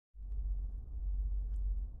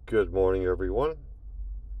Good morning, everyone.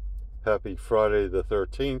 Happy Friday the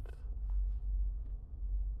 13th.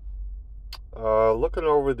 Looking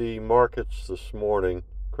over the markets this morning,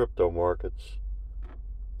 crypto markets,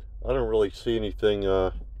 I don't really see anything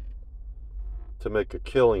to make a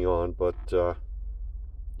killing on, but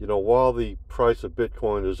while the price of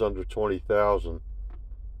Bitcoin is under 20,000,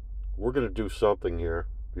 we're going to do something here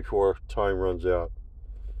before time runs out,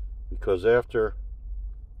 because after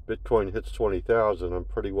Bitcoin hits 20,000, I'm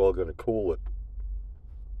pretty well going to cool it.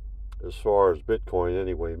 As far as Bitcoin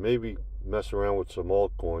anyway, maybe mess around with some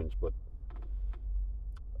altcoins, but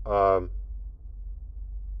I'm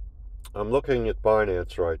looking at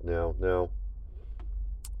Binance right now. Now,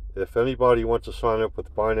 if anybody wants to sign up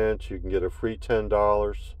with Binance, you can get a free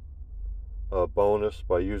 $10 bonus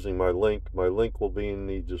by using my link. My link will be in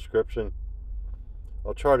the description.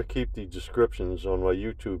 I'll try to keep the descriptions on my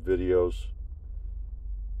YouTube videos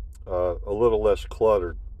a little less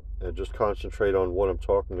cluttered and just concentrate on what I'm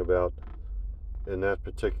talking about in that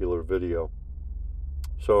particular video.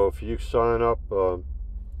 So if you sign up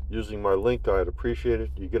using my link, I'd appreciate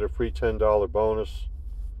it. You get a free $10 bonus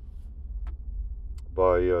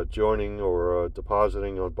by joining or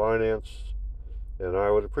depositing on Binance, and I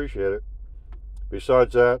would appreciate it.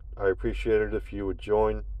 Besides that, I appreciate it if you would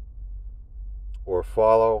join or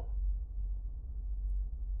follow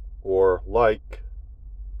or like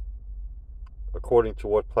according to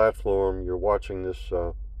what platform you're watching this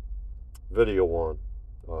video on.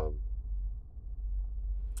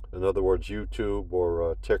 In other words, YouTube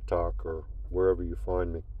or TikTok or wherever you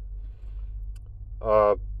find me.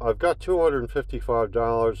 I've got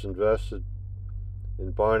 $255 invested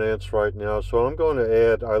in Binance right now, so I'm going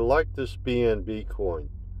to add, I like this BNB coin,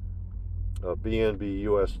 BNB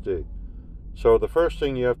USD. So the first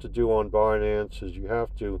thing you have to do on Binance is you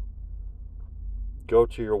have to go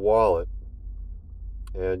to your wallet,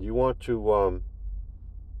 and you want to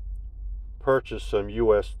purchase some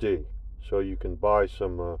USD so you can buy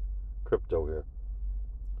some crypto here.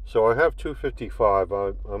 So I have 255.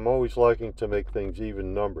 I'm always liking to make things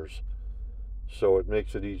even numbers, so it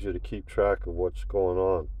makes it easier to keep track of what's going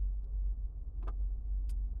on.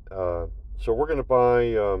 So we're going to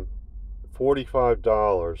buy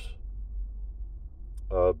 $45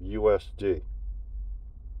 of USD,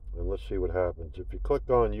 and let's see what happens. If you click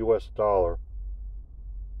on US dollar,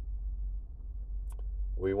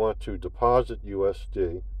 we want to deposit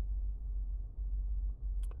USD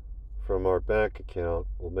from our bank account.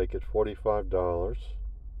 We'll make it $45.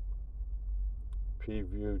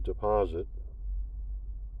 Preview deposit,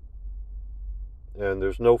 and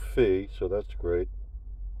there's no fee, so that's great.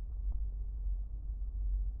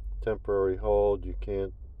 Temporary hold, you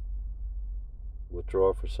can't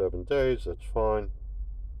withdraw for 7 days, that's fine.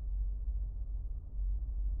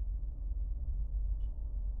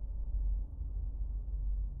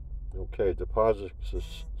 Okay, deposit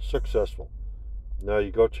is successful. Now you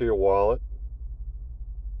go to your wallet,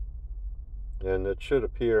 and it should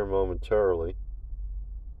appear momentarily.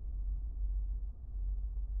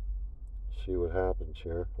 See what happens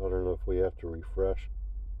here. I don't know if we have to refresh.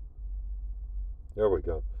 There we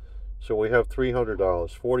go. So we have $300,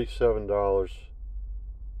 $47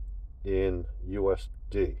 in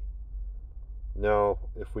USD. Now,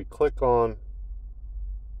 if we click on,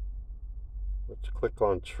 let's click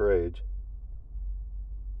on trade,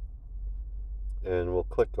 and we'll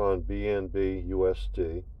click on BNB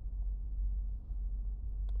USD,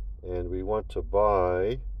 and we want to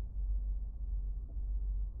buy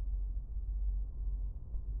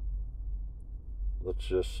let's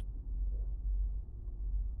just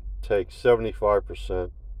take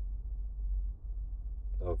 75%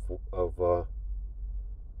 of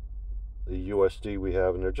the USD we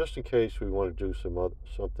have in there, just in case we want to do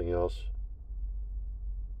something else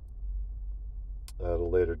at a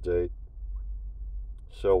later date.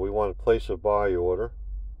 So we want to place a buy order,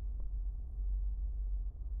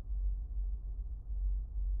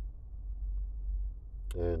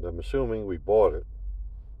 and I'm assuming we bought it.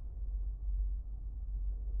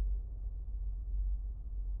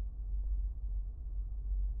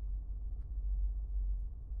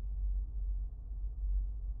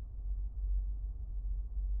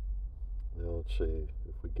 Now let's see,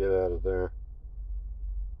 if we get out of there,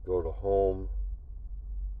 go to home,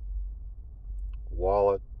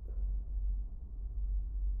 wallet,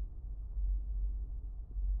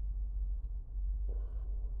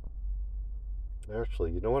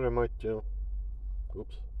 actually, you know what I might do?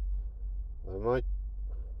 Oops. Let's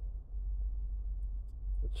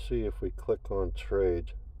see if we click on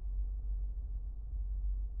trade.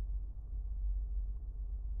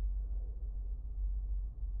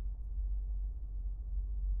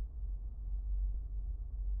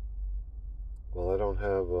 don't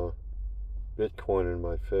have Bitcoin in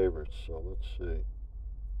my favorites, so let's see.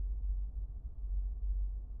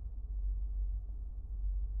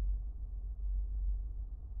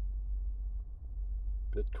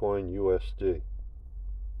 Bitcoin USD.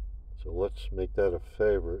 So let's make that a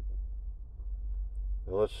favorite.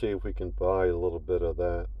 And let's see if we can buy a little bit of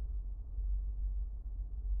that.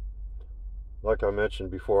 Like I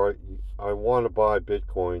mentioned before, I want to buy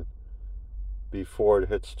Bitcoin before it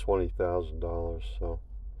hits $20,000. So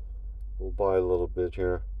we'll buy a little bit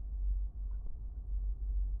here.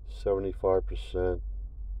 75%.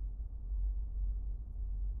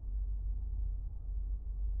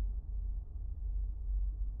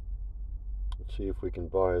 Let's see if we can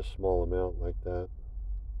buy a small amount like that.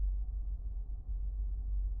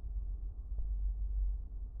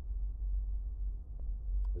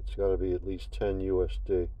 It's got to be at least 10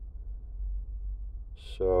 USD.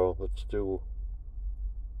 So let's do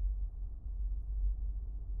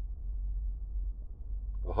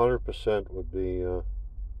 100% would be,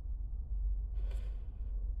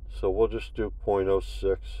 so we'll just do 0.06.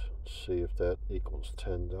 Let's see if that equals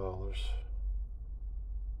 $10. It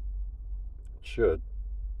should.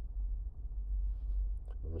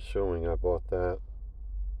 I'm assuming I bought that.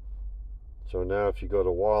 So now if you go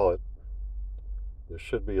to wallet, there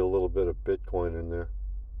should be a little bit of Bitcoin in there.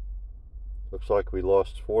 Looks like we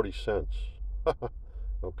lost 40 cents.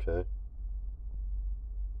 Okay.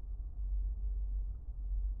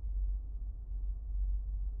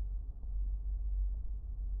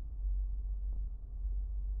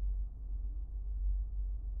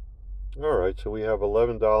 Alright, so we have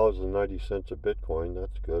 $11.90 of Bitcoin.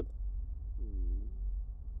 That's good.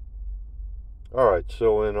 Alright,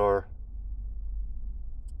 so in our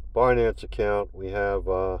Binance account, we have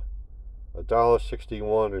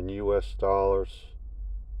 $1.61 in US dollars,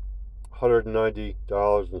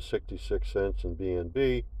 $190.66 in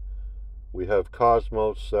BNB. We have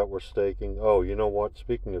Cosmos that we're staking. Oh, you know what?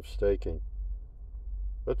 Speaking of staking,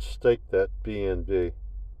 let's stake that BNB.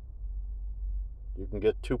 You can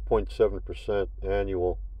get 2.7%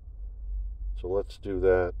 annual. So let's do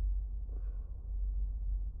that.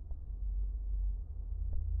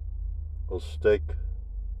 We'll stake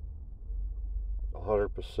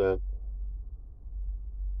 100%.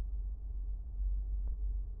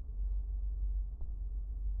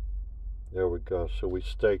 There we go. So we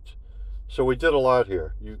staked. So we did a lot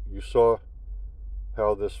here. You saw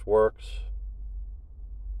how this works.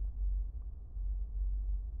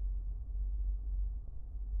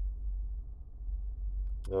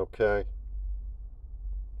 Okay.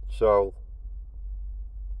 So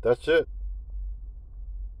that's it.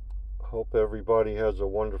 Hope everybody has a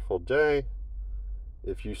wonderful day.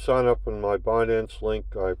 If you sign up on my Binance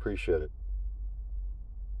link, I appreciate it.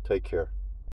 Take care.